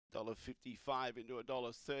$1.55 into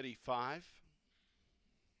 $1.35.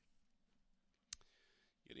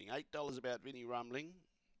 Getting $8 about Vinnie Rumbling,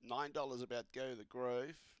 $9 about Go the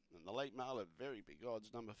Grove, and the late mail at very big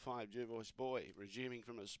odds, number 5, Jervois Boy, resuming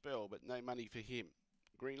from a spell, but no money for him.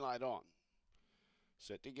 Green light on.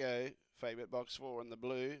 Set to go. Favourite box 4 in the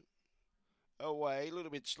blue. Away, a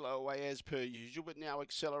little bit slow away as per usual, but now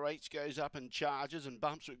accelerates, goes up and charges and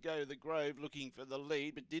bumps would Go to the Grove looking for the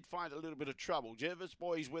lead, but did find a little bit of trouble. Jervis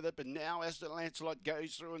Boy's with it, but now Aston Lancelot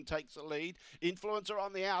goes through and takes the lead. Influencer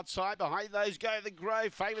on the outside, behind those Go to the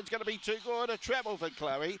Grove. Favourite's going to be Too Good, a treble for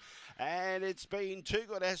Chloe, and it's been Too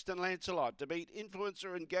Good Aston Lancelot to beat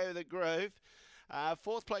Influencer and Go to the Grove.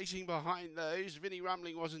 Fourth placing behind those, Vinnie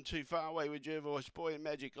Rumbling wasn't too far away with Jervois Boy and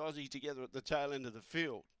Magic Aussie together at the tail end of the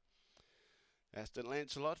field. Aston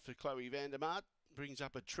Lancelot for Chloe Vandermart brings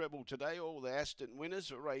up a treble today. All the Aston winners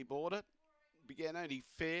for Ray Border. Began only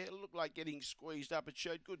fair, looked like getting squeezed up. It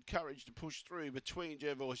showed good courage to push through between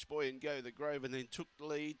Jervois Boy and Go the Grove, and then took the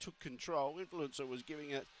lead, took control. Influencer was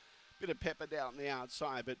giving it a bit of pepper down the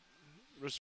outside, but